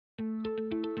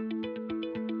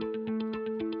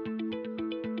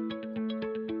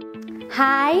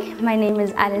Hi, my name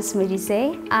is Alice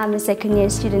NthabisengModise. I'm a second year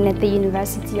student at the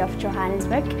University of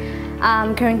Johannesburg.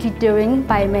 I'm currently doing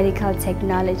Biomedical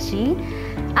Technology.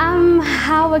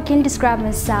 How I can describe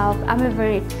myself, I'm a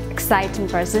very exciting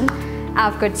person.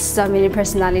 I've got so many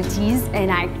personalities and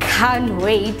I can't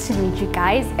wait to meet you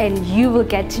guys and you will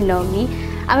get to know me.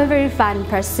 I'm a very fun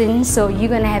person, so you're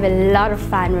gonna have a lot of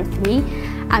fun with me.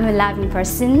 I'm a loving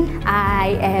person.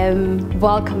 I am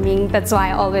welcoming, that's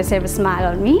why I always have a smile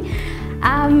on me.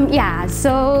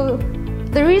 So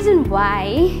the reason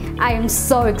why I am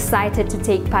so excited to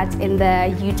take part in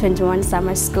the U21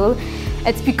 summer school,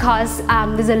 it's because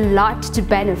there's a lot to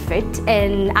benefit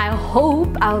and I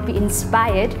hope I'll be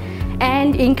inspired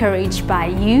and encouraged by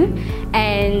you,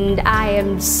 and I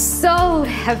am so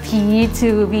happy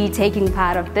to be taking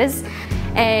part of this,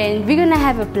 and we're gonna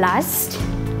have a blast.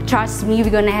 Trust me, we're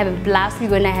gonna have a blast. We're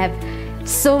gonna have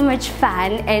so much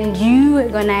fun and you are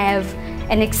gonna have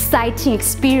an exciting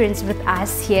experience with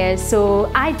us here. So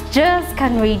I just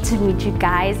can't wait to meet you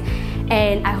guys,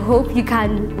 and I hope you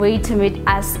can't wait to meet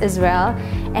us as well.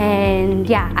 And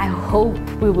yeah, I hope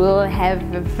we will have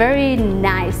a very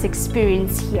nice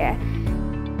experience here.